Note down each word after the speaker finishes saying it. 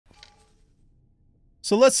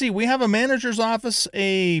So let's see. We have a manager's office,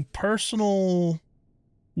 a personal...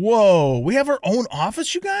 Whoa, we have our own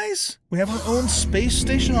office, you guys? We have our own space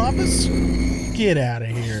station office? Get out of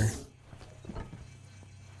here.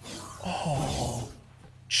 Oh,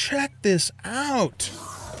 check this out.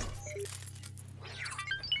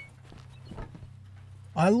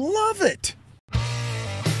 I love it.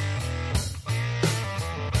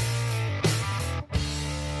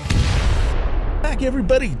 Back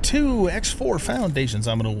everybody to X4 Foundations.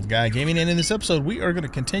 I'm an old guy gaming, and in this episode we are going to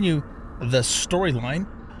continue the storyline.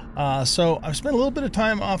 So I've spent a little bit of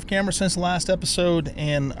time off camera since the last episode,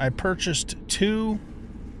 and I purchased two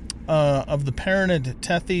of the Paranid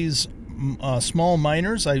Tethys small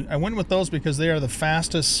miners. I went with those because they are the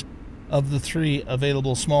fastest of the three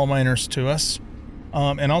available small miners to us,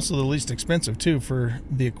 and also the least expensive too for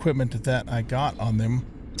the equipment that I got on them.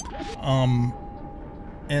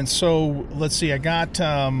 And so let's see, I got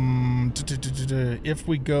if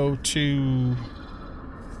we go to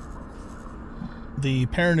the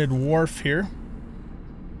Paranid Wharf here,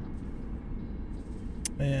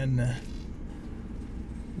 and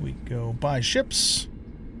we go buy ships,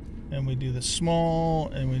 and we do the small,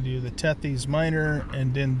 and we do the Tethys miner,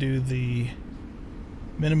 and then do the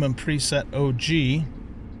minimum preset OG.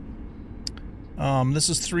 This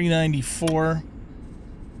is $394.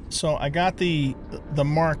 So I got the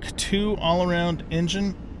Mark II all-around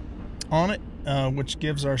engine on it, which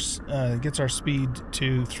gives our gets our speed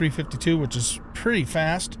to 352, which is pretty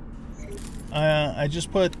fast. I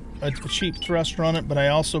just put a cheap thruster on it, but I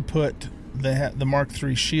also put the Mark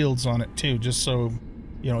III shields on it too, just so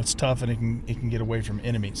you know it's tough and it can get away from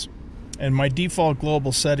enemies. And my default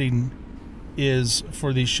global setting is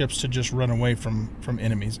for these ships to just run away from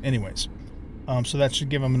enemies, anyways. So that should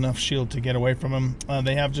give them enough shield to get away from them.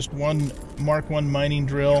 They have just one Mark I mining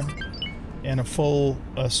drill and a full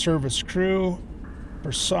service crew.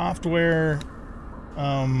 For software, we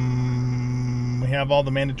have all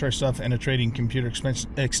the mandatory stuff and a trading computer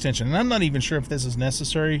extension. And I'm not even sure if this is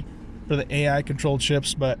necessary for the AI-controlled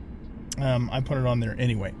ships, but I put it on there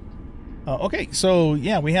anyway. Okay, so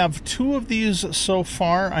yeah, we have two of these so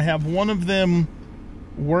far. I have one of them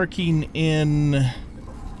working in...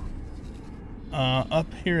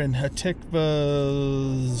 up here in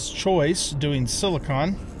Hatikva's Choice, doing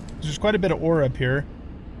silicon. There's quite a bit of ore up here.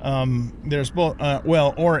 There's both,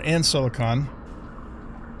 well, ore and silicon.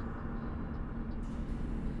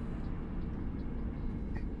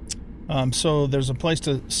 So there's a place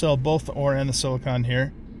to sell both the ore and the silicon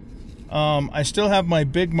here. I still have my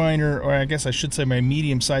big miner, or I guess I should say my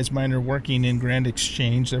medium-sized miner, working in Grand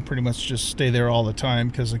Exchange. They pretty much just stay there all the time,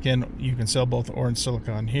 because again, you can sell both ore and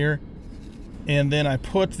silicon here. And then I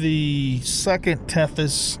put the second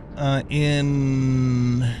Tethys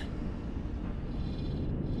in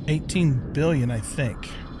 18 billion, I think.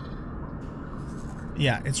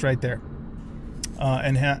 Yeah, it's right there.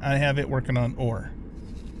 And I have it working on ore.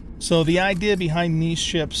 So the idea behind these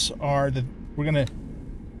ships are that we're going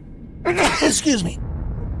to... Excuse me.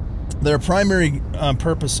 Their primary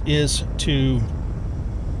purpose is to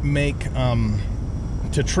make...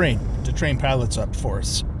 to train pilots up for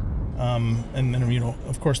us. And then, you know,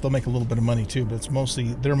 of course they'll make a little bit of money too, but it's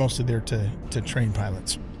mostly, they're mostly there to train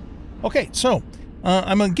pilots. Okay, so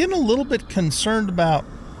I'm getting a little bit concerned about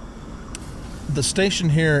the station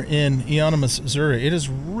here in Eonimus Zura. It is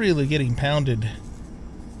really getting pounded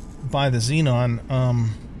by the Xenon,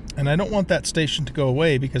 and I don't want that station to go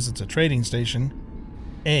away because it's a trading station,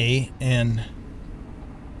 and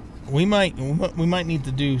we might need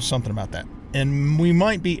to do something about that. And we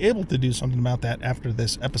might be able to do something about that after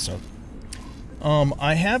this episode.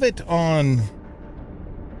 I have it on...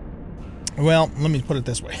 Well, let me put it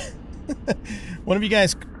this way. One of you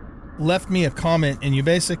guys left me a comment, and you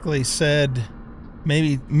basically said,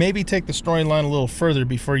 maybe take the storyline a little further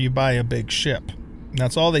before you buy a big ship. And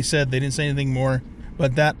that's all they said. They didn't say anything more.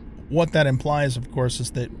 But what that implies, of course,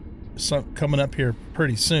 is that coming up here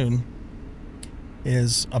pretty soon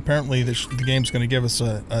is apparently the game's going to give us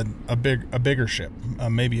a bigger ship,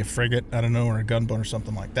 maybe a frigate, I don't know, or a gunboat or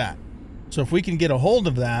something like that. So if we can get a hold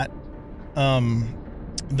of that,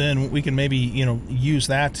 then we can maybe, you know, use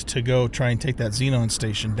that to go try and take that Xenon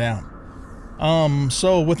station down.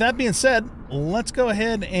 So with that being said, let's go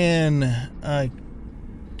ahead and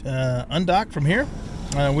undock from here.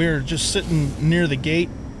 We're just sitting near the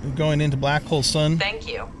gate going into Black Hole Sun. Thank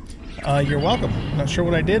you. You're welcome. Not sure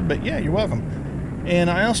what I did, but yeah, you're welcome.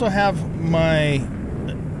 And I also have my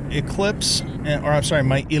Eclipse, or I'm sorry,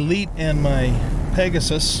 my Elite and my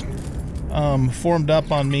Pegasus formed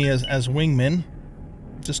up on me as wingmen,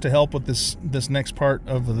 just to help with this next part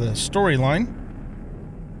of the storyline.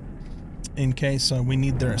 in case we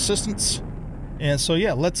need their assistance. And so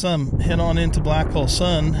yeah, let's head on into Black Hole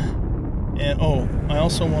Sun. And oh, I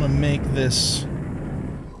also want to make this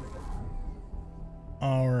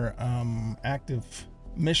our active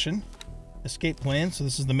mission escape plan. So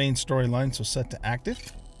this is the main storyline, so set to active.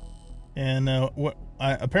 And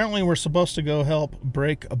apparently we're supposed to go help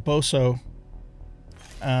break a Boso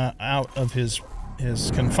out of his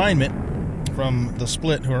confinement from the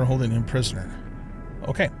Split, who are holding him prisoner.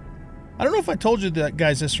 Okay. I don't know if I told you that,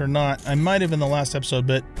 guys, this or not. I might have in the last episode,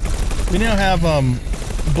 but we now have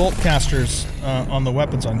bolt casters on the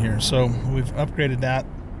weapons on here, so we've upgraded that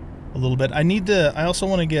a little bit. I also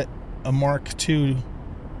want to get a Mark II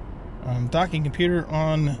docking computer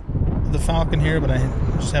on the Falcon here, but I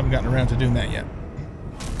just haven't gotten around to doing that yet.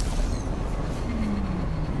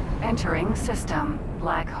 Entering system,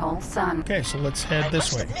 Black Hole Sun. Okay, so let's head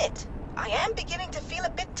this way. I must admit, I am beginning to feel a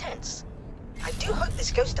bit tense. I do hope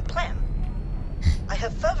this goes to plan. I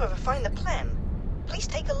have further refined the plan. Please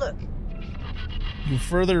take a look. You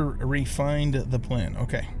further refined the plan.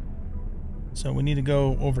 Okay. So we need to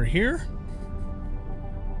go over here.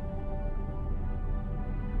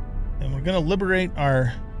 And we're going to liberate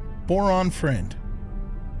our boron friend.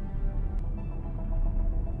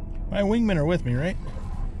 My wingmen are with me, right?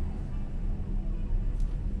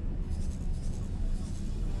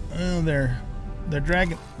 Oh, they're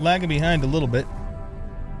lagging behind a little bit.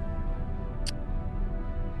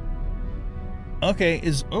 Okay,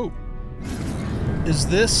 is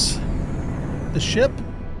this the ship?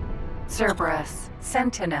 Cerberus,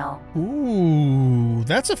 Sentinel. Ooh,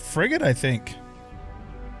 that's a frigate, I think.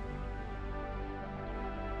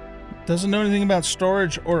 Doesn't know anything about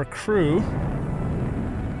storage or a crew.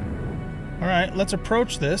 Alright, let's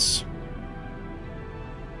approach this.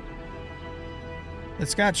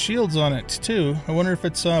 It's got shields on it, too. I wonder if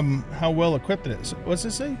it's, how well equipped it is. What's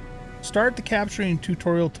this say? Start the capturing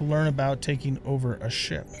tutorial to learn about taking over a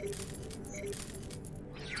ship.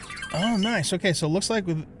 Oh, nice. Okay, so it looks like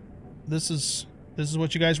this is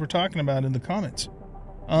what you guys were talking about in the comments.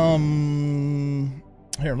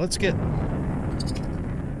 Here, let's get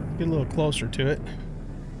a little closer to it.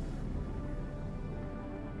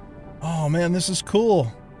 Oh, man, this is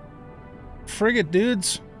cool. Frigate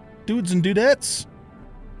dudes and dudettes.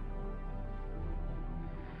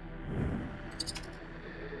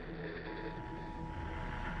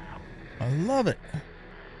 I love it.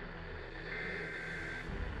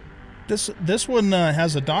 This one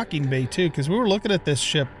has a docking bay too, because we were looking at this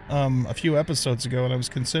ship a few episodes ago, and I was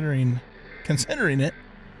considering it.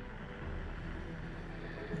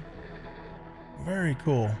 Very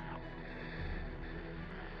cool.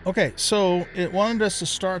 Okay, so it wanted us to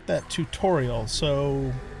start that tutorial.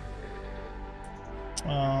 So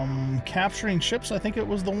capturing ships, I think it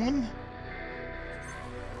was the one.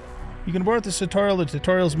 You can abort this tutorial, the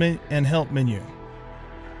tutorials and help menu.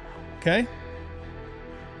 Okay.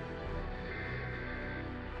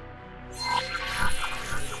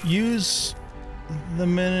 Use the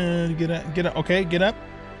menu. Get up. Okay, get up.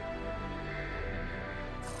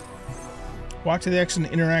 Walk to the exit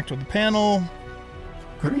and interact with the panel.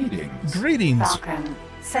 Greetings. Falcon,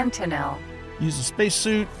 Sentinel. Use the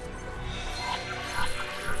spacesuit.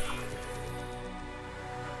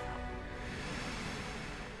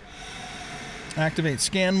 Activate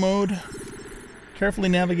scan mode. Carefully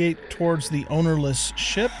navigate towards the ownerless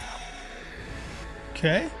ship.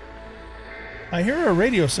 Okay. I hear a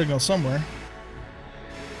radio signal somewhere.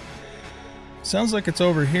 Sounds like it's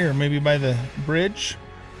over here, maybe by the bridge.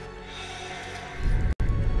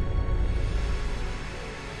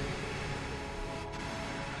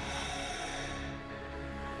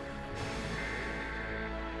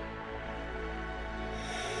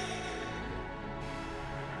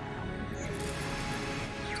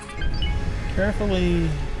 Carefully,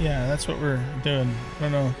 yeah, that's what we're doing. I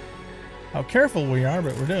don't know how careful we are,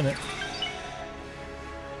 but we're doing it.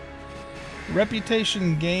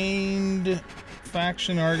 Reputation gained,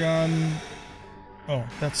 faction Argon. Oh,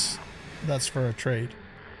 that's for a trade.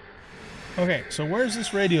 Okay, so where's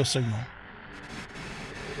this radio signal?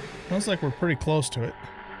 Sounds like we're pretty close to it.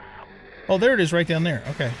 Oh, there it is, right down there.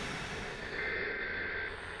 Okay.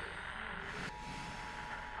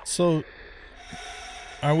 So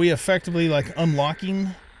are we effectively like unlocking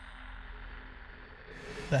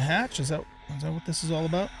the hatch? Is that what this is all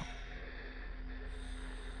about?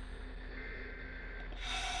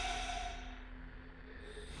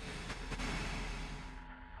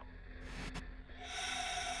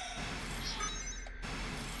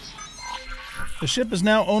 The ship is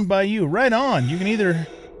now owned by you. Right on. You can either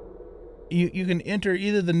you can enter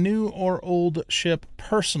either the new or old ship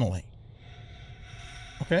personally.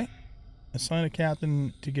 Okay. Assign a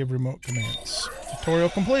captain to give remote commands. Tutorial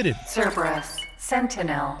completed. Cerberus.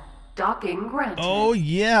 Sentinel. Docking granted. Oh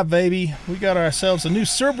yeah, baby. We got ourselves a new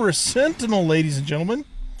Cerberus Sentinel, ladies and gentlemen.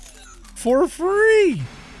 For free.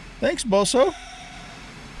 Thanks, Boso.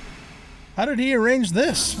 How did he arrange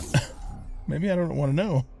this? Maybe I don't want to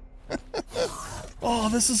know. Oh,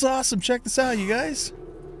 this is awesome. Check this out, you guys.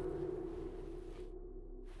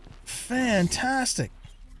 Fantastic.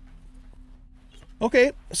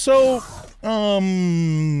 Okay, so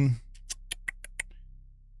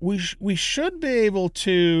we should be able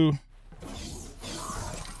to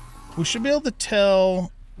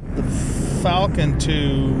tell the Falcon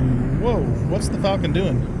to, whoa, what's the Falcon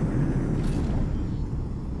doing?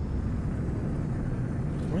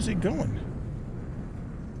 Where's he going?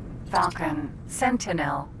 Falcon.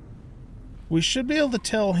 Sentinel. We should be able to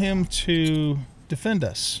tell him to defend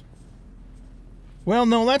us. Well,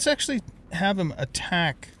 no, let's actually have him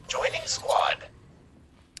attack Joining squad.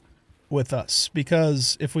 with us,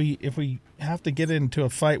 because if we have to get into a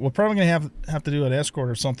fight, we're probably gonna have to do an escort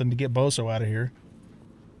or something to get Boso out of here,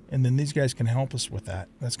 and then these guys can help us with that.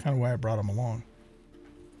 That's kind of why I brought him along.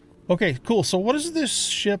 Okay, cool. So what does this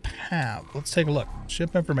ship have? Let's take a look.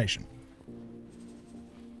 Ship information.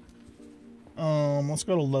 Let's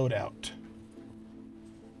go to loadout.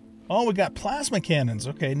 Oh, we got plasma cannons.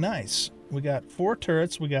 Okay, nice. We got 4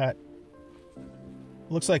 turrets. We got,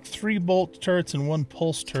 looks like 3 bolt turrets and 1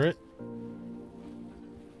 pulse turret.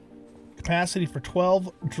 Capacity for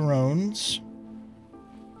 12 drones.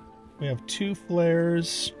 We have 2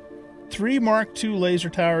 flares, 3 Mark II laser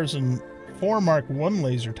towers, and 4 Mark I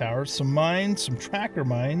laser towers. Some mines, some tracker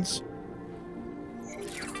mines.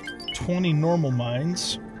 20 normal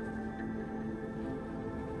mines.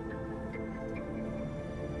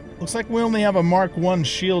 Looks like we only have a Mark I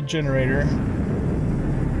shield generator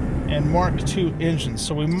and Mark II engines,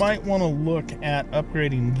 so we might want to look at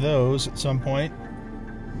upgrading those at some point.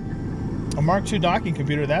 A Mark II docking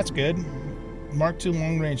computer, that's good. Mark II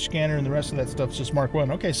long-range scanner, and the rest of that stuff's just Mark I.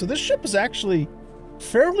 Okay, so this ship is actually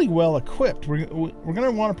fairly well equipped. We're going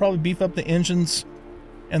to want to probably beef up the engines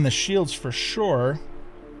and the shields for sure.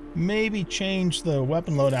 Maybe change the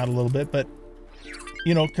weapon loadout a little bit, but,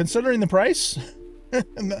 you know, considering the price...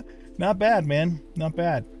 Not bad, man. Not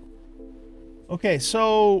bad. Okay,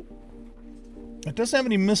 so it doesn't have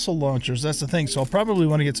any missile launchers. That's the thing. So I'll probably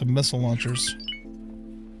want to get some missile launchers.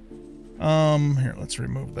 Here, let's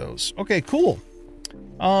remove those. Okay, cool.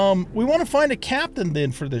 We want to find a captain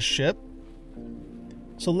then for this ship.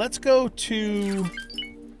 So let's go to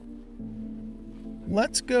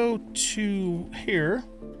here.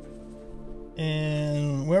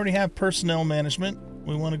 And we already have personnel management.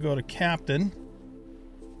 We want to go to captain.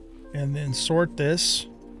 And then sort this.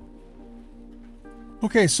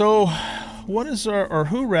 Okay, so what is or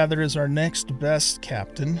who rather is our next best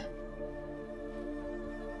captain?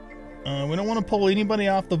 We don't want to pull anybody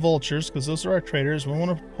off the vultures because those are our traders. We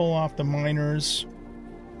want to pull off the miners.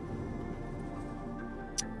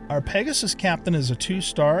 Our Pegasus captain is a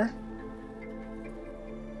 2-star.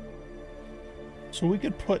 So we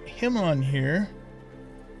could put him on here.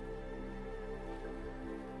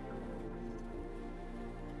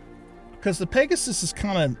 Because the Pegasus is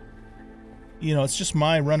kind of, you know, it's just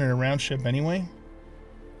my running around ship anyway.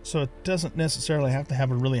 So it doesn't necessarily have to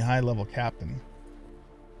have a really high level captain.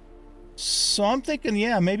 So I'm thinking,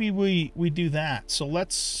 yeah, maybe we do that. So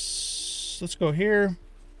let's go here.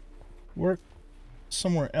 Work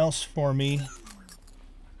somewhere else for me.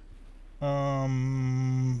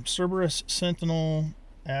 Cerberus Sentinel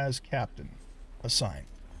as captain. Assign.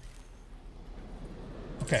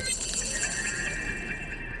 Okay.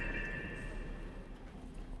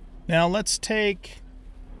 Now let's take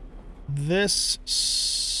this.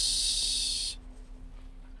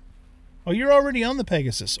 Oh, you're already on the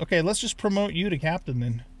Pegasus. Okay, let's just promote you to captain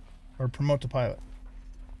then, or promote to pilot.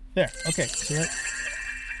 There. Okay. See that?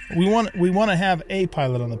 We want to have a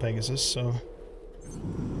pilot on the Pegasus. So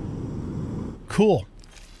cool.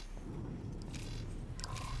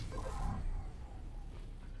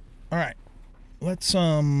 All right. Let's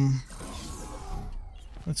go.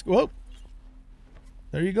 Oh.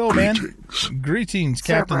 There you go, man. Greetings,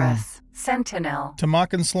 Captain. Cerberus. Sentinel.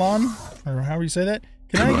 Tamakan Slan, or however you say that.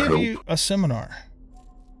 Can I give you a seminar?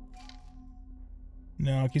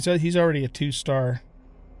 No, he said he's already a 2-star.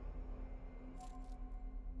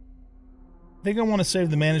 I think I want to save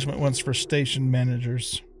the management ones for station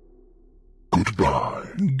managers. Goodbye.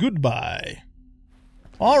 Goodbye.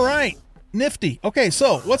 All right. Nifty. Okay,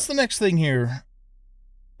 so what's the next thing here?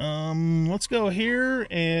 Let's go here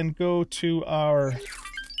and go to our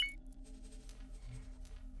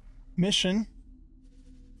mission.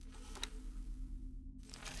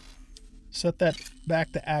 set that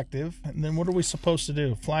back to active. And then what are we supposed to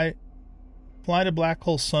do? Fly to Black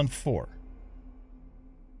Hole Sun 4.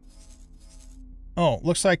 Oh,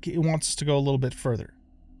 looks like it wants us to go a little bit further.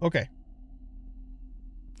 Okay.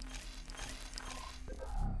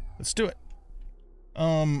 Let's do it.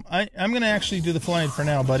 I'm gonna actually do the flying for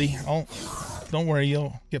now, buddy. Don't worry,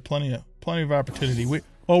 you'll get plenty of opportunity. We're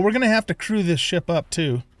gonna have to crew this ship up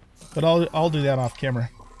too, but I'll do that off camera.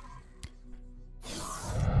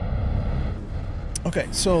 Okay,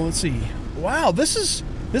 so let's see. Wow, this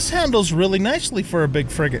handles really nicely for a big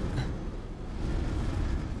frigate.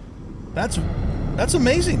 That's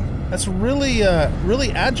amazing. That's really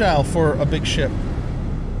really agile for a big ship.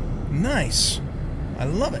 Nice. I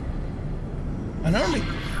love it. An army.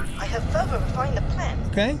 I have further refined the plan.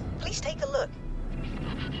 Okay. Please take a look.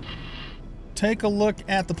 Take a look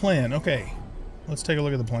at the plan. Okay. Let's take a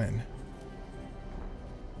look at the plan.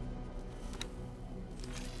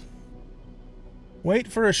 Wait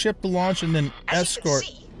for a ship to launch and then escort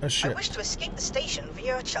a ship. I wish to escape the station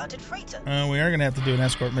via a chartered freighter. We are going to have to do an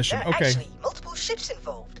escort mission. There are Okay. actually multiple ships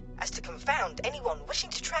involved, as to confound anyone wishing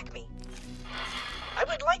to track me. I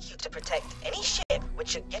would like you to protect any ship which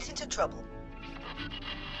should get into trouble.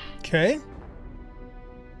 Okay.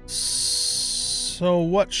 So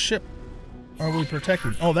what ship are we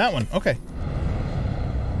protecting? Oh, that one. Okay.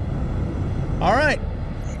 All right.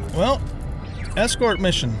 Well, escort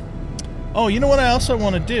mission. Oh, you know what I also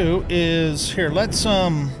want to do is here. Let's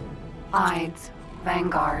Ides,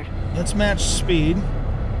 Vanguard. let's match speed,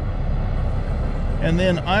 and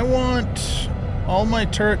then I want all my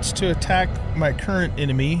turrets to attack my current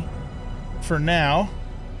enemy for now.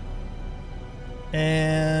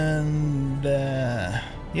 And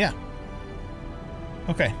yeah.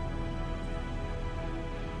 Okay.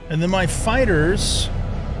 And then my fighters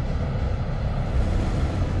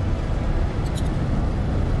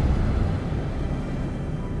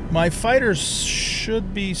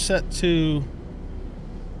should be set to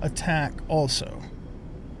attack also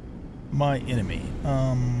my enemy.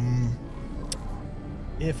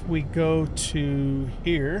 If we go to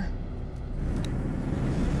here,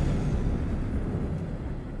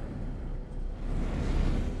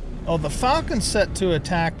 oh, the Falcon's set to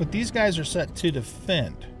attack, but these guys are set to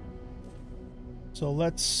defend. So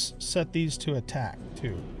let's set these to attack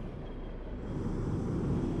too.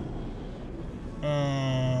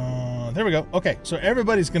 There we go. Okay, so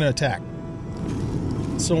everybody's going to attack.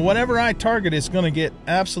 So whatever I target is going to get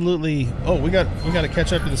absolutely. Oh, we got to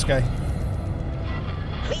catch up to this guy.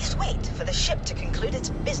 Please wait for the ship to conclude its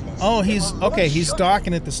business. Oh, he's It will okay. launch He's shortly.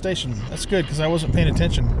 docking at the station. That's good because I wasn't paying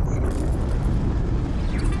attention.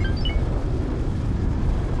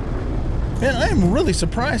 Man, I am really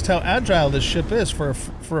surprised how agile this ship is for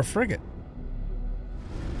a frigate.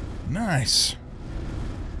 Nice.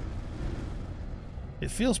 It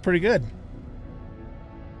feels pretty good.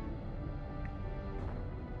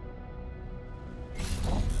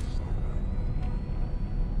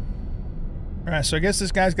 All right, so I guess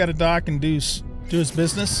this guy's got to dock and do his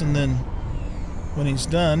business, and then when he's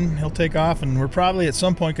done, he'll take off, and we're probably at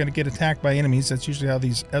some point going to get attacked by enemies. That's usually how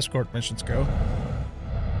these escort missions go.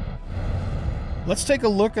 Let's take a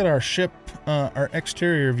look at our ship, our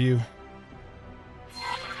exterior view.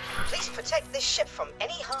 Please protect this ship from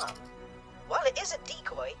any harm. While it is a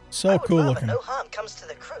decoy, So I would cool rather looking. no harm comes to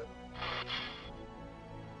the crew.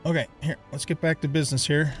 Okay, here, let's get back to business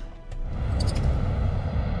here.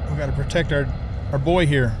 We got to protect our boy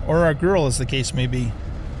here, or our girl, as the case may be.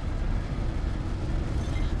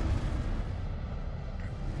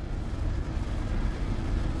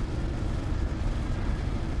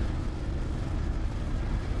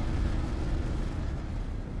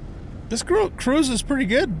 This cruise is pretty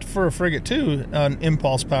good for a frigate too, on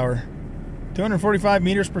impulse power. 245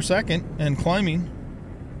 meters per second and climbing.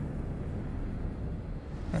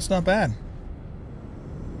 That's not bad.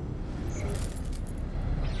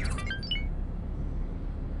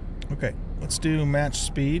 Okay, let's do match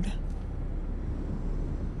speed.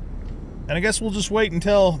 And I guess we'll just wait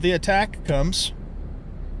until the attack comes.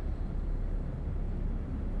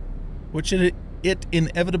 Which it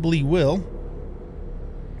inevitably will.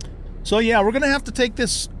 So yeah, we're going to have to take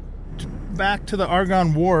this back to the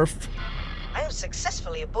Argonne Wharf. I am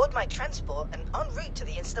successfully aboard my transport and en route to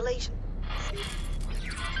the installation.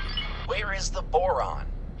 Where is the boron?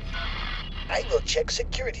 I will check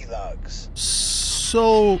security logs.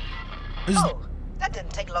 So... Oh, that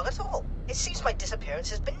didn't take long at all. It seems my disappearance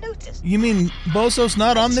has been noticed. You mean Bozo's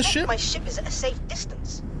not on this Expect ship? My ship is at a safe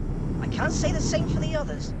distance. I can't say the same for the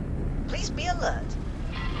others. Please be alert.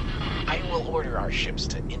 I will order our ships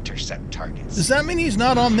to intercept targets. Does that mean he's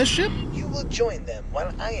not on this ship? You will join them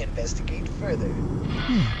while I investigate further.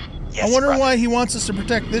 Yes, I wonder brother. why he wants us to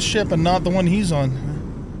protect this ship and not the one he's on.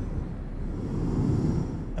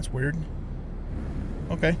 That's weird.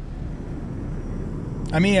 Okay.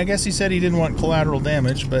 I mean, I guess he said he didn't want collateral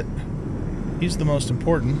damage, but he's the most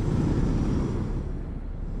important.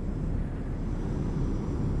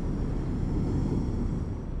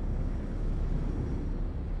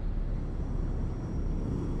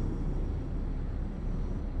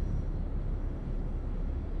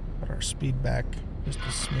 Put our speed back just a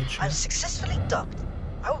smidge here. I've successfully docked.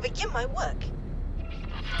 I will begin my work.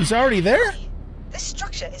 He's already there? This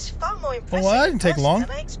structure is far more impressive that didn't take long.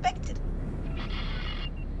 than I expected.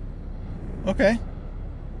 Okay.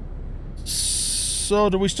 So,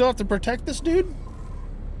 do we still have to protect this dude?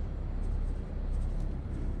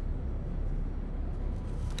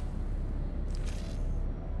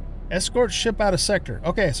 Escort ship out of sector.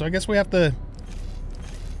 Okay, so I guess we have to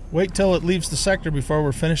wait till it leaves the sector before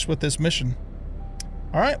we're finished with this mission.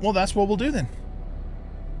 Alright, well that's what we'll do then.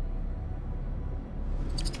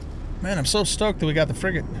 Man, I'm so stoked that we got the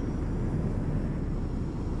frigate.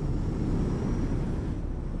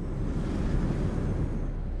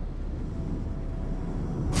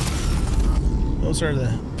 Those are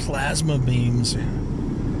the plasma beams.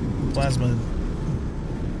 Plasma...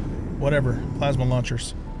 whatever. Plasma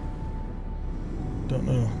launchers. Don't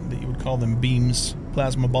know that you would call them beams.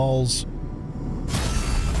 Plasma balls.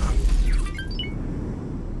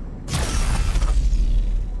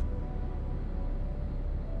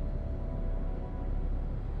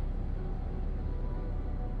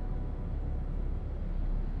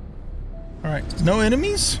 Alright, no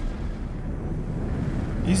enemies?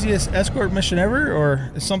 Easiest escort mission ever,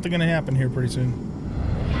 or is something going to happen here pretty soon?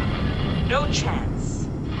 No chance.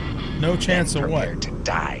 No chance of what? Prepare to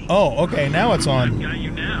die. Oh, okay, now it's on. Got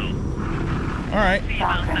you now. Alright.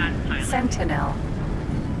 Falcon, Sentinel,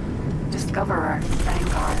 Discoverer,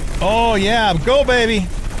 Vanguard. Oh yeah, go baby!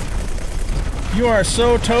 You are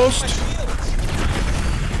so toast.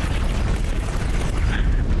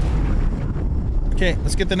 Okay,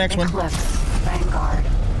 let's get the next one. Eclipse, Vanguard.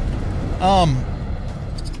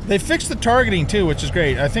 They fixed the targeting too, which is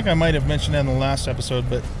great. I think I might have mentioned that in the last episode,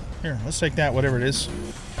 but here, let's take that, whatever it is.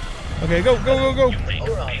 Okay, go, go, go, go!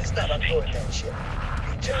 Hold on, it's not on board that ship.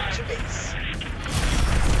 Return to base.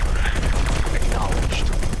 Acknowledged.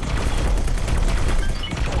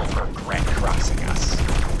 You will regret crossing us.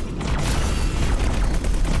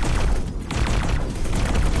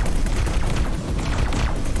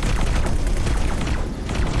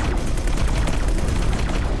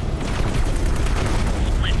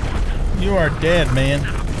 You are dead, man.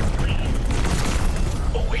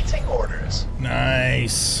 Awaiting orders.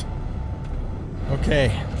 Nice.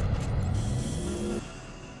 Okay.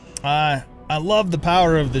 I love the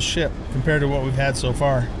power of the ship compared to what we've had so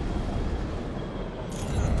far.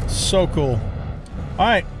 So cool.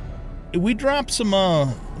 Alright. We dropped some,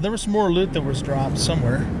 there was some more loot that was dropped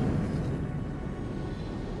somewhere.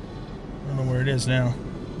 I don't know where it is now.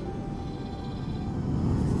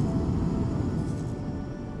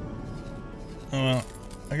 Oh, well,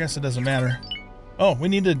 I guess it doesn't matter. Oh, we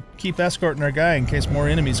need to keep escorting our guy in case more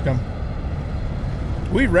enemies come.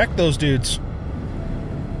 We wrecked those dudes.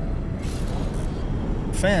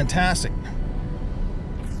 Fantastic.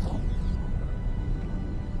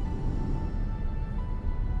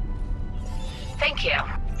 Thank you.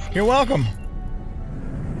 You're welcome.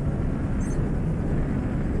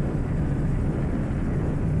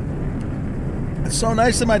 It's so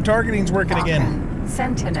nice that my targeting's working again.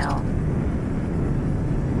 Falcon, Sentinel.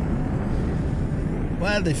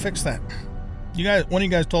 Glad they fixed that. You guys, one of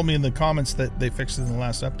you guys told me in the comments that they fixed it in the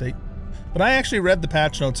last update. But I actually read the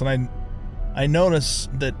patch notes and I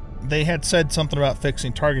noticed that they had said something about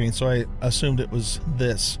fixing targeting, so I assumed it was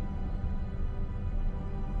this.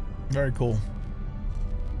 Very cool.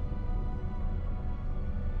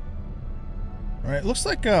 Alright, looks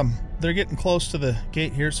like they're getting close to the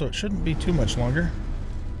gate here, so it shouldn't be too much longer.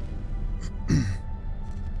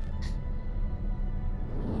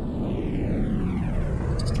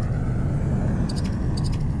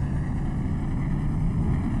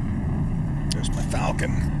 There's my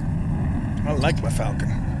Falcon. I like my Falcon.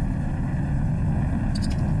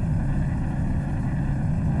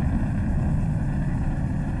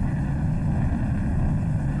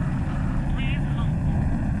 Please hold.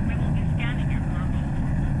 We will be scanning your cargo.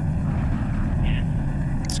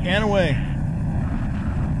 Yes. Scan away.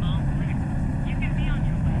 All clear. You can be on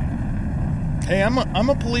your way. Hey, I'm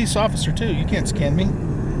a police officer too. You can't scan me.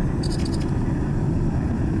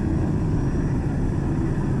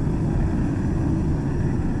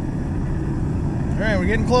 All right, we're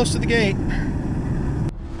getting close to the gate.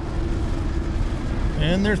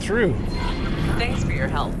 And they're through. Thanks for your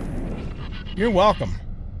help. You're welcome.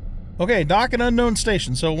 Okay, dock at unknown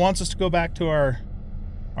station. So it wants us to go back to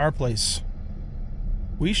our place.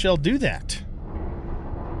 We shall do that.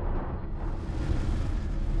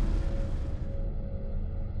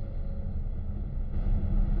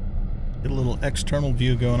 Get a little external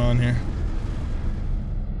view going on here.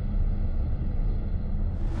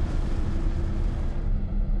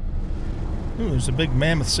 Ooh, there's a big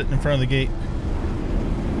mammoth sitting in front of the gate.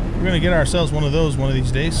 We're gonna get ourselves one of those one of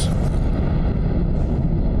these days.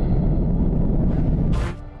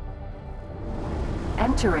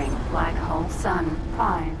 Entering Black Hole Sun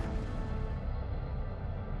 5.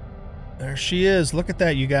 There she is. Look at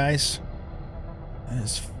that, you guys. That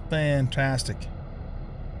is fantastic.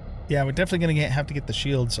 Yeah, we're definitely gonna have to get the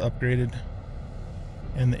shields upgraded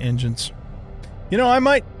and the engines. You know, I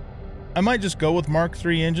might just go with Mark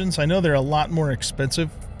III engines. I know they're a lot more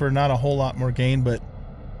expensive for not a whole lot more gain, but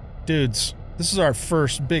dudes, this is our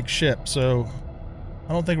first big ship, so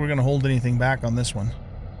I don't think we're gonna hold anything back on this one.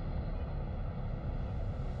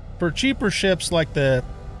 For cheaper ships like the,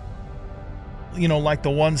 you know, like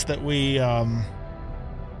the ones that we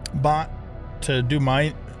bought to do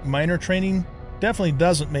minor training, definitely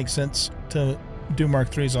doesn't make sense to do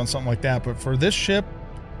Mark IIIs on something like that. But for this ship,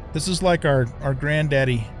 this is like our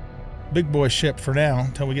granddaddy big boy ship for now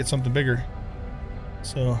until we get something bigger.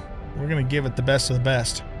 So we're gonna give it the best of the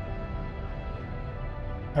best.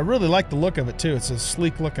 I really like the look of it too. It's a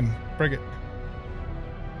sleek looking frigate.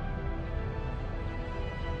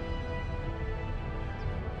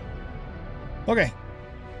 Okay.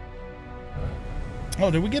 Oh,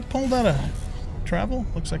 did we get pulled out of travel?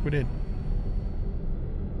 Looks like we did.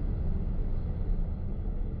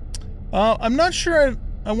 I'm not sure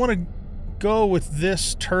I want to go with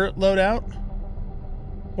this turret loadout.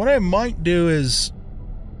 What I might do is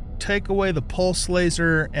take away the pulse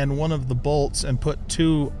laser and one of the bolts and put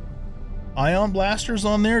 2 ion blasters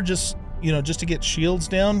on there, just, you know, just to get shields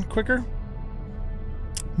down quicker.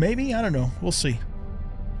 Maybe, I don't know. We'll see.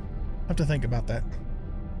 Have to think about that.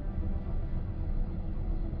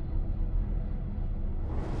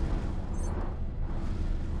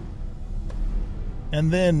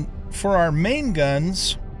 And then for our main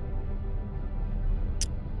guns,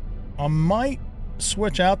 I might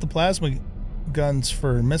switch out the plasma guns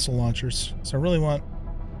for missile launchers. So I really want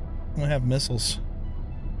to have missiles.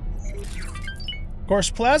 Of course,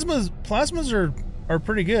 plasmas are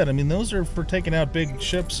pretty good. I mean, those are for taking out big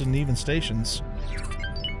ships and even stations.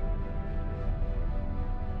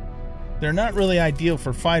 They're not really ideal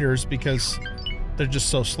for fighters because they're just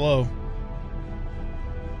so slow.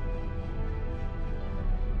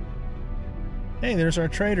 Hey, there's our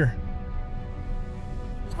trader.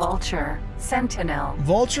 Vulture, Sentinel.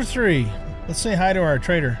 Vulture 3. Let's say hi to our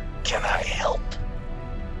trader. Can I help?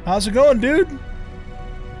 How's it going, dude?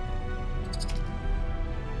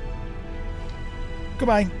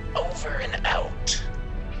 Goodbye. Over and out.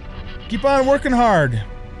 Keep on working hard.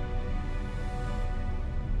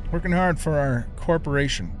 Working hard for our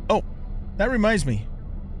corporation. Oh, that reminds me.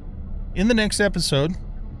 In the next episode,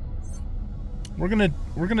 we're gonna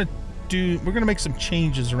make some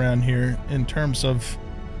changes around here in terms of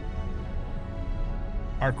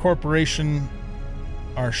our corporation,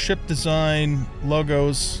 our ship design,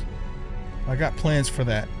 logos. I got plans for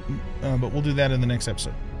that, but we'll do that in the next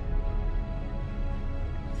episode.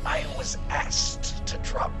 I was asked to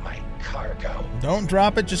drop my cargo. Don't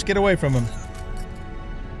drop it, just get away from him.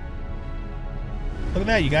 Look at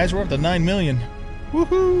that, you guys, we're up to 9 million.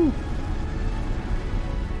 Woohoo!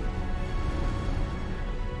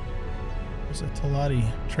 There's a Talati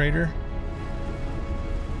trader.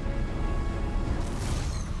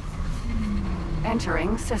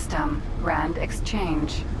 Entering system. Grand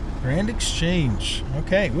Exchange. Grand Exchange.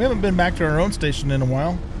 Okay, we haven't been back to our own station in a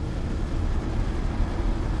while.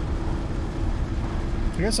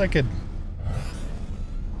 I guess I could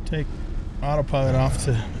take autopilot off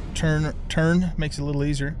to turn. Makes it a little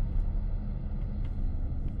easier.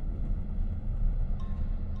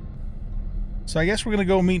 So I guess we're gonna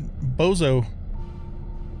go meet Boso.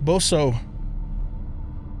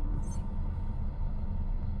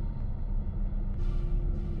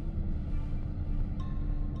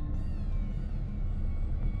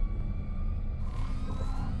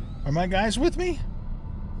 Are my guys with me?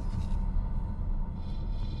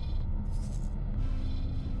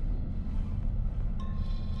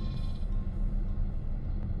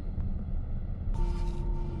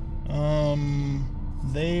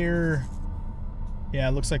 Yeah,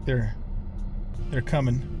 it looks like they're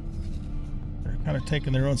coming. They're kind of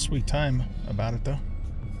taking their own sweet time about it, though.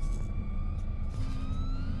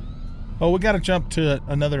 Oh, we got to jump to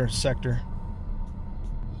another sector.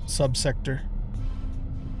 Subsector.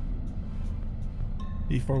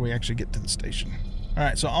 Before we actually get to the station.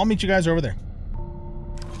 Alright, so I'll meet you guys over there.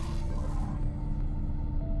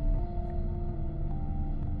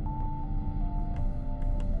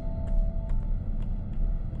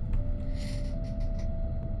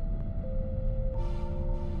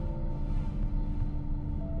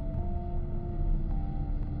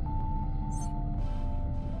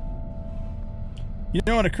 You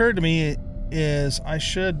know what occurred to me is I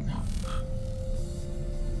should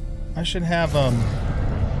have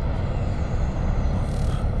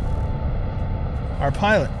our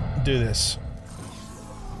pilot do this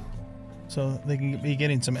so they can be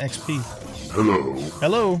getting some XP. Hello.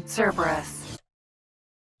 Hello. Cerberus.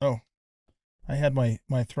 Oh, I had my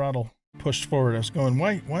throttle pushed forward. I was going,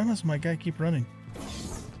 why must my guy keep running?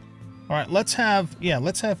 All right, let's have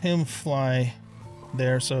him fly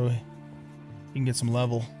there so you can get some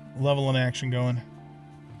level in action going.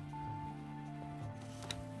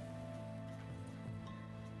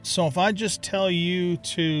 So if I just tell you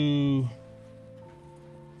to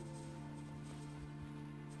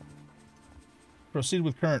proceed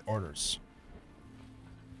with current orders,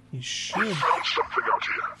 he should. I found something out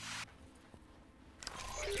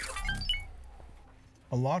here.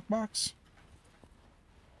 A lockbox?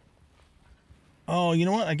 Oh, you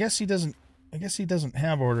know what? I guess he doesn't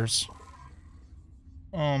have orders.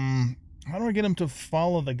 How do I get him to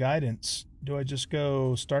follow the guidance? Do I just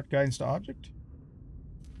go start guidance to object?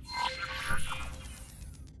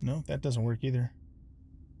 No, that doesn't work either.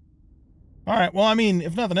 Alright, well, I mean,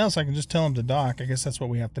 if nothing else, I can just tell him to dock. I guess that's what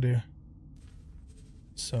we have to do.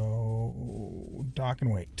 So, dock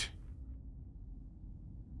and wait.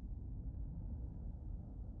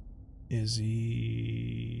 Is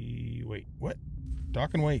he... Wait, what?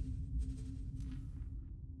 Dock and wait.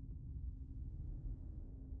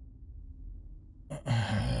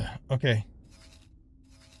 Okay.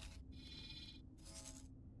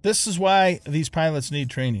 This is why these pilots need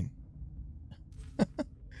training.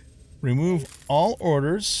 Remove all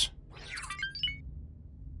orders.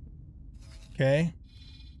 Okay.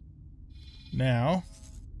 Now,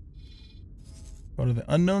 go to the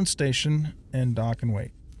unknown station and dock and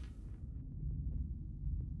wait.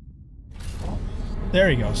 There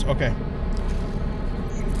he goes. Okay.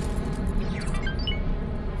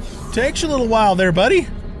 Takes you a little while there, buddy.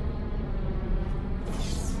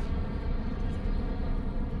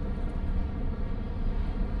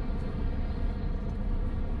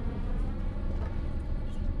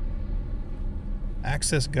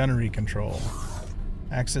 Access gunnery control.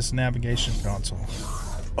 Access navigation console.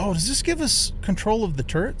 Oh, does this give us control of the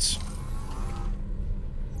turrets?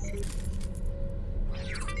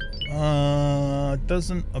 It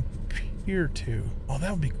doesn't appear to. Oh, that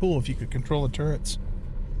would be cool if you could control the turrets.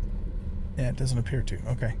 Yeah, it doesn't appear to.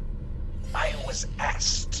 Okay. I was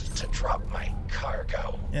asked to drop my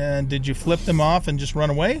cargo. And did you flip them off and just run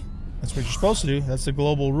away? That's what you're supposed to do. That's the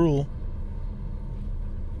global rule.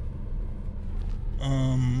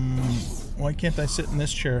 Why can't I sit in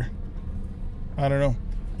this chair? I don't know.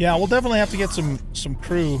 Yeah, we'll definitely have to get some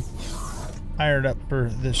crew hired up for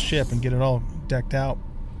this ship and get it all decked out.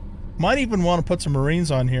 Might even want to put some Marines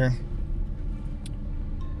on here.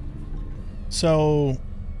 So,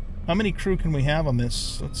 how many crew can we have on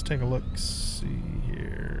this? Let's take a look. See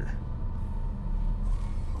here.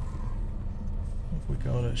 If we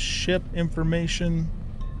go to ship information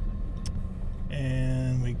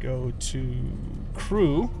and we go to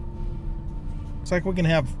crew, looks like we can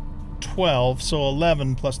have 12, so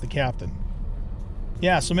 11 plus the captain.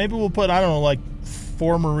 Yeah, so maybe we'll put, I don't know, like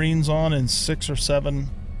 4 Marines on and 6 or 7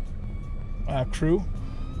 crew.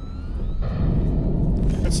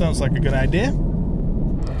 That sounds like a good idea.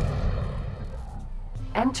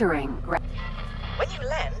 Entering. When you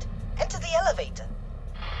land, enter the elevator.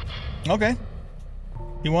 Okay.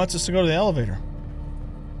 He wants us to go to the elevator.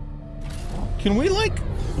 Can we, like,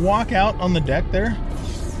 walk out on the deck there?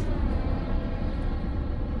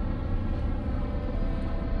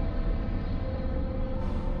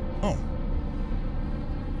 Oh.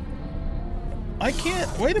 I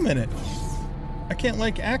can't... Wait a minute. I can't,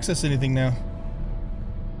 like, access anything now.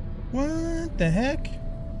 What the heck?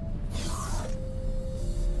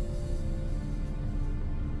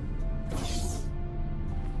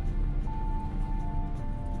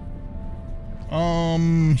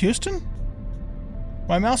 Houston?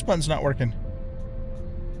 My mouse button's not working.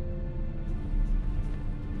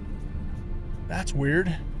 That's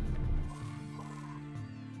weird.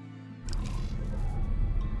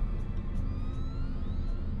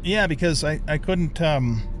 Yeah, because I couldn't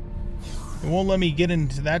It won't let me get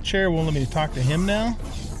into that chair. It won't let me talk to him now.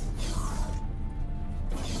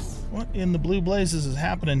 What in the blue blazes is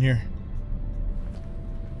happening here?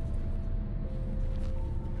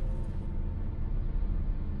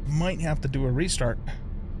 Might have to do a restart.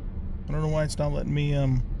 I don't know why it's not letting me,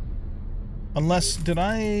 unless, did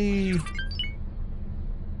I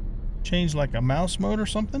change like a mouse mode or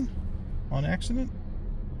something on accident?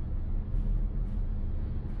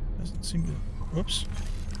 Doesn't seem to, whoops,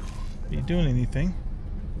 be doing anything.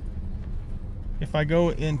 If I go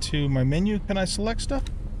into my menu, can I select stuff?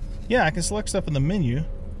 Yeah, I can select stuff in the menu.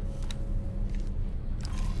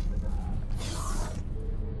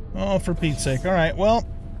 Oh, for Pete's sake. All right, well,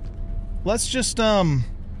 let's just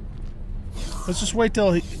wait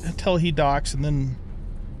till he docks, and then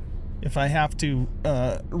if I have to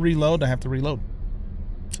reload, I have to reload.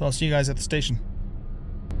 So I'll see you guys at the station.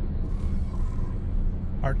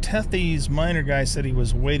 Our Tethys miner guy said he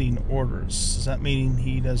was waiting orders. Does that mean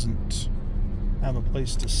he doesn't have a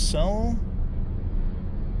place to sell?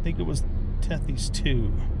 I think it was Tethys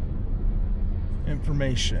 2.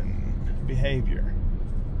 Information. Behavior.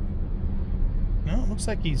 No, it looks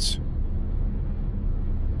like he's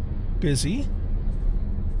busy.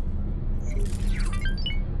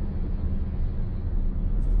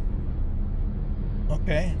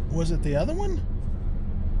 Okay, was it the other one?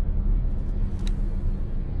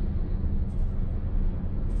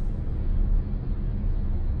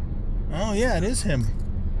 Oh yeah, it is him.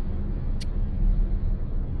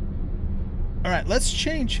 Alright, let's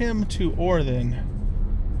change him to ore then.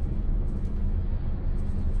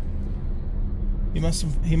 He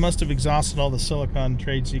must have exhausted all the silicon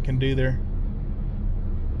trades he can do there.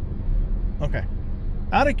 Okay.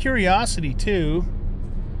 Out of curiosity too,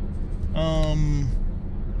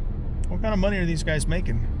 what kind of money are these guys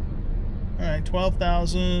making? Alright,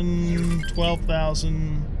 12,000,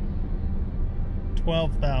 12,000,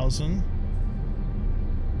 12,000.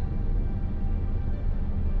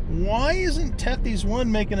 Why isn't Tethys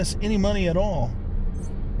 1 making us any money at all?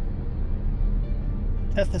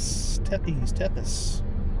 Tethys.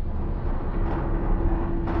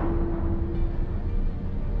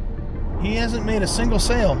 He hasn't made a single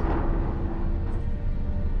sale.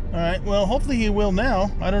 Alright, well, hopefully he will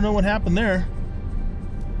now. I don't know what happened there.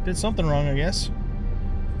 Did something wrong, I guess.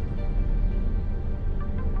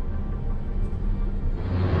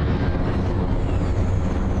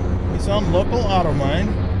 He's on local auto mine.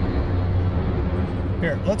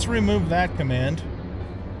 Here, let's remove that command.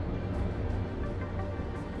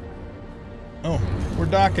 Oh, we're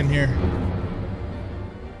docking here.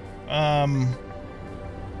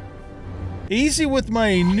 Easy with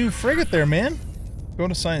my new frigate there, man. Go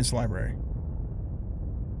to science library.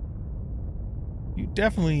 You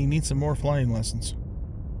definitely need some more flying lessons.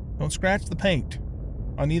 Don't scratch the paint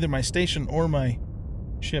on either my station or my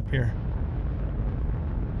ship here.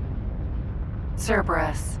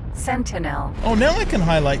 Cerberus. Sentinel. Oh, now I can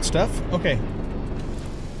highlight stuff. Okay.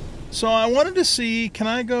 So I wanted to see, can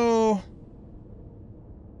I go...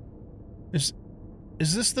 Is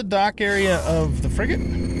this the dock area of the frigate?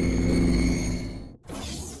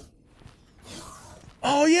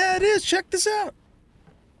 Oh yeah, it is. Check this out.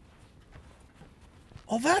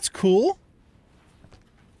 Oh, that's cool.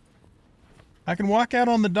 I can walk out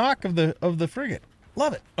on the dock of the frigate.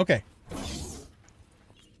 Love it. Okay.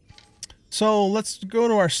 So let's go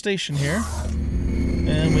to our station here.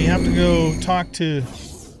 And we have to go talk to,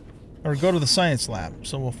 or go to the science lab.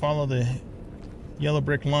 So we'll follow the yellow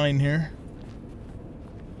brick line here.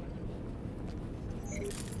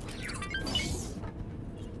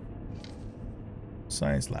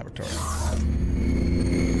 Science laboratory.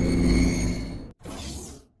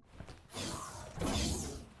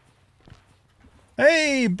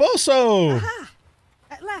 Hey, Boso! Aha!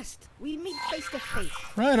 At last, we meet face to face.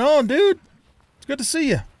 Right on, dude. It's good to see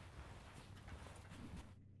you.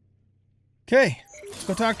 Okay, let's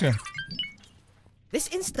go talk to him. This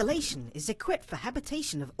installation is equipped for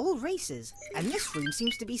habitation of all races, and this room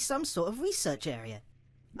seems to be some sort of research area.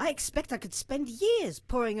 I expect I could spend years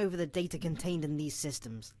poring over the data contained in these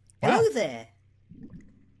systems. Wow. Hello there.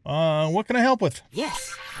 What can I help with?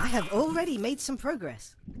 Yes, I have already made some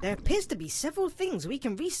progress. There appears to be several things we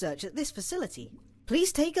can research at this facility.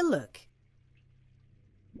 Please take a look.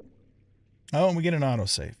 Oh, and we get an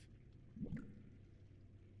autosave.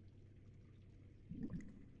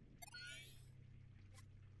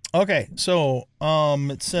 Okay, so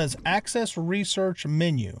it says access research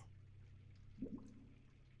menu.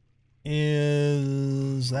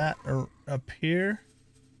 Is that up here?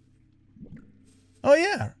 Oh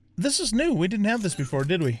yeah, this is new. We didn't have this before,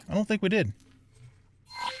 did we? I don't think we did.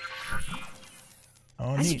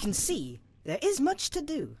 Oh, As you neat. can see, There is much to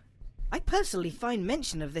do. I personally find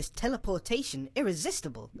mention of this teleportation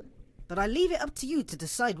irresistible, but I leave it up to you to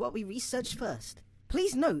decide what we research first.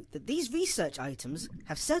 Please note that these research items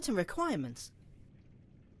have certain requirements.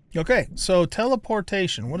 Okay, so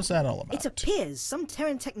teleportation, what is that all about? It appears some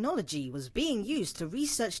Terran technology was being used to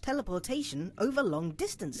research teleportation over long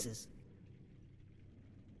distances.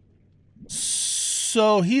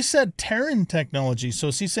 So he said Terran technology. So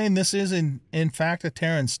is he saying this is in fact a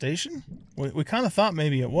Terran station? We kind of thought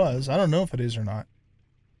maybe it was. I don't know if it is or not.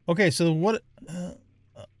 Okay, so what?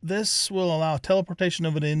 This will allow teleportation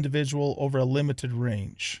of an individual over a limited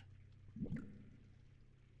range.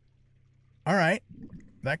 All right.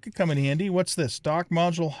 That could come in handy. What's this? Dock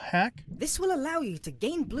module hack? This will allow you to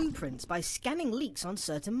gain blueprints by scanning leaks on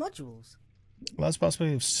certain modules. Allows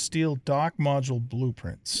possibility of steal dock module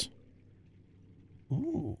blueprints.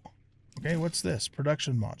 Ooh. Okay, what's this?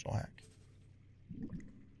 Production module hack.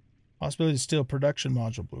 Possibility to steal production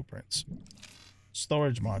module blueprints.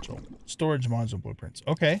 Storage module blueprints.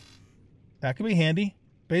 Okay. That could be handy.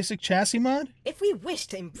 Basic chassis mod? If we wish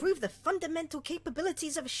to improve the fundamental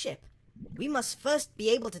capabilities of a ship, we must first be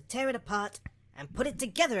able to tear it apart and put it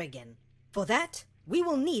together again. For that, we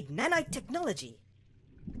will need nanite technology.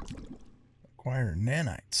 Acquire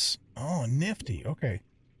nanites. Oh, nifty. Okay.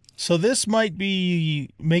 So this might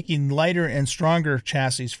be making lighter and stronger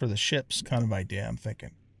chassis for the ships kind of idea, I'm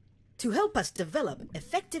thinking. To help us develop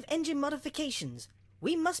effective engine modifications,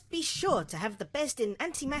 we must be sure to have the best in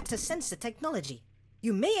antimatter sensor technology.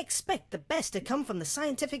 You may expect the best to come from the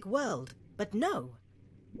scientific world, but no.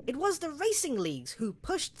 It was the racing leagues who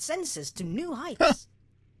pushed sensors to new heights.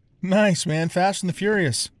 Nice, man. Fast and the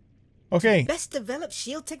Furious. Okay. To best develop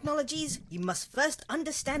shield technologies, you must first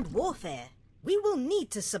understand warfare. We will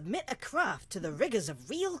need to submit a craft to the rigors of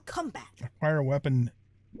real combat. Acquire weapon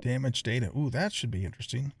damage data. Ooh, that should be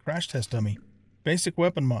interesting. Crash test dummy. Basic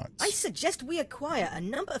weapon mods. I suggest we acquire a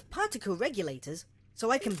number of particle regulators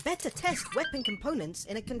so I can better test weapon components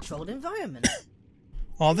in a controlled environment.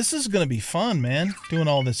 Oh, this is going to be fun, man, doing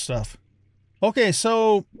all this stuff. Okay,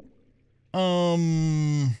 so,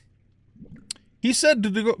 he said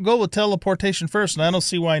to go with teleportation first, and I don't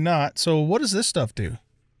see why not. So what does this stuff do?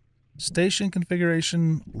 Station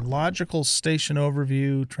configuration, logical station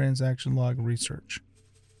overview, transaction log research.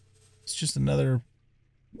 It's just another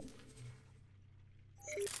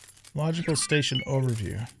logical station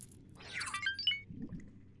overview.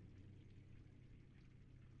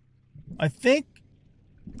 I think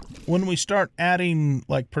when we start adding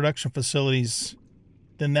like production facilities,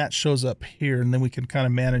 then that shows up here, and then we can kind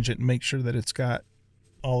of manage it and make sure that it's got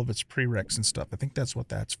all of its prereqs and stuff. I think that's what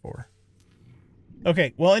that's for.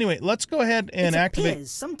 Okay, well, anyway, let's go ahead and activate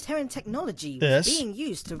some Terran technology this. Was being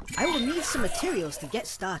used to. I will need some materials to get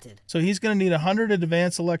started. So he's going to need 100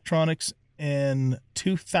 advanced electronics and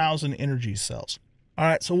 2,000 energy cells. All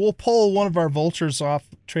right, so we'll pull one of our vultures off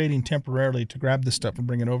trading temporarily to grab this stuff and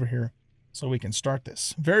bring it over here so we can start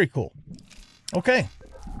this. Very cool. Okay.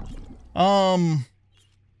 Hello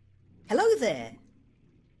there.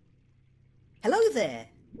 Hello there.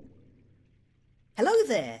 Hello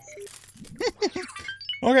there.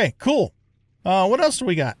 Okay, cool. What else do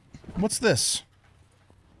we got? What's this?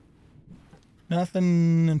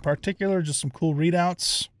 Nothing in particular, just some cool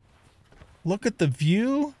readouts. Look at the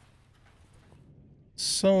view.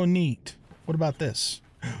 So neat. What about this?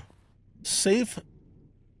 Safe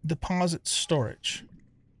deposit storage.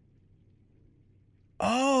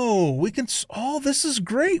 Oh, we can... Oh, this is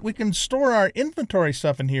great. We can store our inventory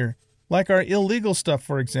stuff in here. Like our illegal stuff,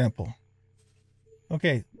 for example.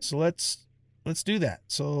 Okay, so let's do that.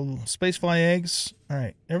 So, spacefly eggs. All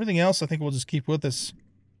right. Everything else, I think we'll just keep with us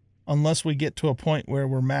unless we get to a point where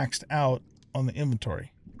we're maxed out on the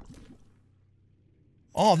inventory.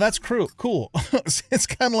 Oh, that's cool. It's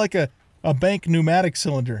kind of like a bank pneumatic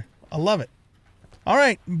cylinder. I love it. All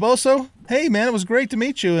right, Boso. Hey, man, it was great to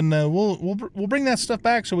meet you, and we'll bring that stuff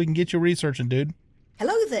back so we can get you researching, dude.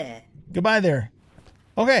 Hello there. Goodbye there.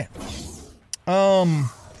 Okay.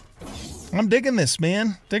 I'm digging this,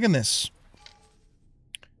 man. Digging this.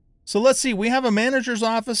 So let's see. We have a manager's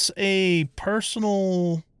office, a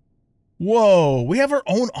personal... Whoa. We have our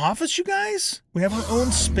own office, you guys? We have our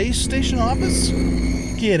own space station office?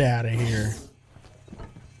 Get out of here.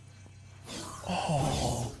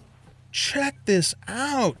 Oh, check this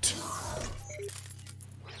out.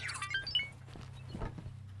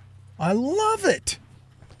 I love it.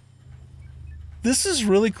 This is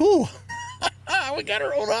really cool. We got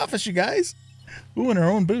our own office, you guys. Ooh, and our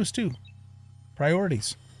own booth, too.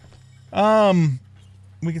 Priorities. We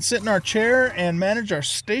can sit in our chair and manage our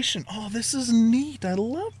station. Oh, this is neat. I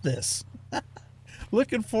love this.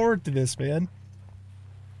 Looking forward to this, man.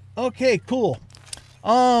 Okay, cool.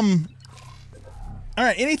 All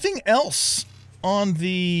right, anything else on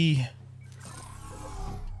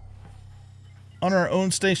our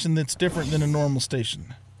own station that's different than a normal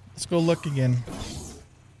station? Let's go look again.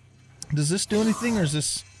 Does this do anything, or is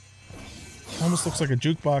this almost looks like a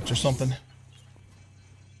jukebox or something?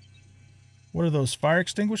 What are those, fire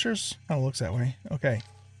extinguishers? Kind of looks that way. Okay.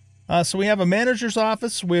 So we have a manager's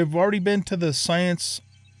office. We've already been to the science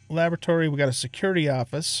laboratory. We got a security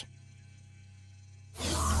office.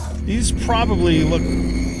 These probably look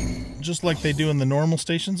just like they do in the normal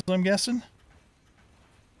stations, I'm guessing.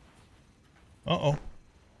 Uh-oh.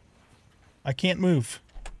 I can't move.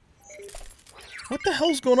 What the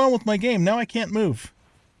hell's going on with my game? Now I can't move.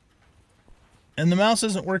 And the mouse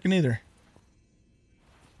isn't working either.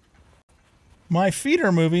 My feet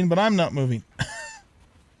are moving, but I'm not moving.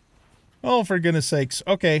 Oh, for goodness sakes.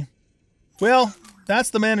 Okay. Well,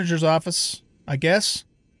 that's the manager's office, I guess.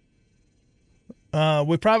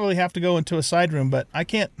 We probably have to go into a side room, but I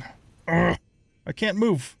can't... I can't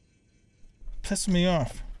move. Pissing me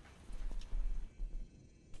off.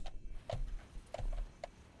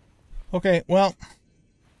 Okay, well,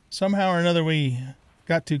 somehow or another we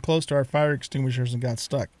got too close to our fire extinguishers and got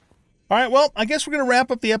stuck. All right, well, I guess we're going to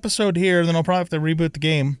wrap up the episode here, and then I'll probably have to reboot the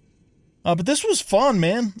game. But this was fun,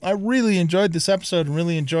 man. I really enjoyed this episode and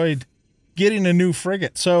really enjoyed getting a new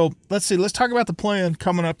frigate. So let's see. Let's talk about the plan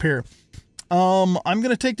coming up here. I'm going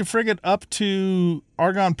to take the frigate up to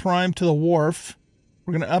Argon Prime to the wharf.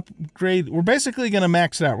 We're going to upgrade. We're basically going to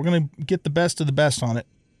max it out. We're going to get the best of the best on it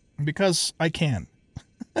because I can.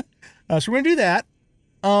 So we're going to do that.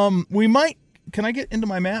 We might... Can I get into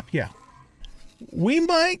my map? Yeah. We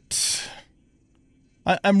might...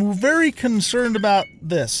 I'm very concerned about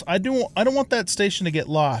this. I don't want that station to get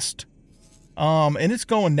lost. And it's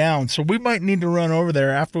going down, so we might need to run over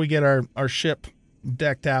there after we get our ship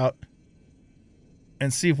decked out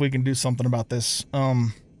and see if we can do something about this. Now,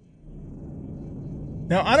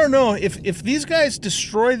 I don't know if these guys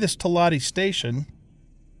destroy this Talati station,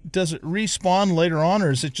 does it respawn later on, or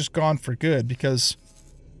is it just gone for good? Because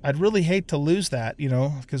I'd really hate to lose that, you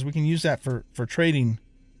know, because we can use that for trading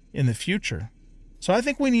in the future. So I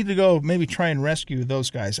think we need to go maybe try and rescue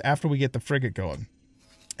those guys after we get the frigate going.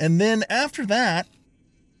 And then after that,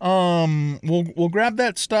 we'll grab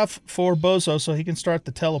that stuff for Bozo so he can start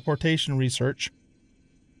the teleportation research.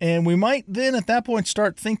 And we might then at that point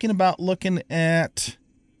start thinking about looking at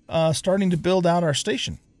starting to build out our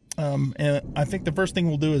station. And I think the first thing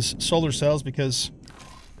we'll do is solar cells because...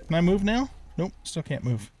 Can I move now? Nope, still can't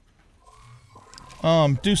move.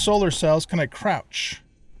 Do solar cells. Can I crouch?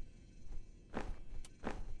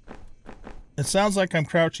 It sounds like I'm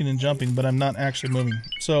crouching and jumping, but I'm not actually moving.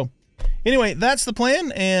 So, anyway, that's the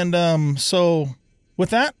plan. And so,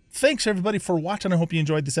 with that, thanks everybody for watching. I hope you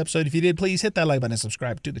enjoyed this episode. If you did, please hit that like button and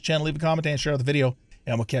subscribe to the channel. Leave a comment and share the video.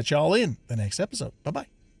 And we'll catch y'all in the next episode. Bye-bye.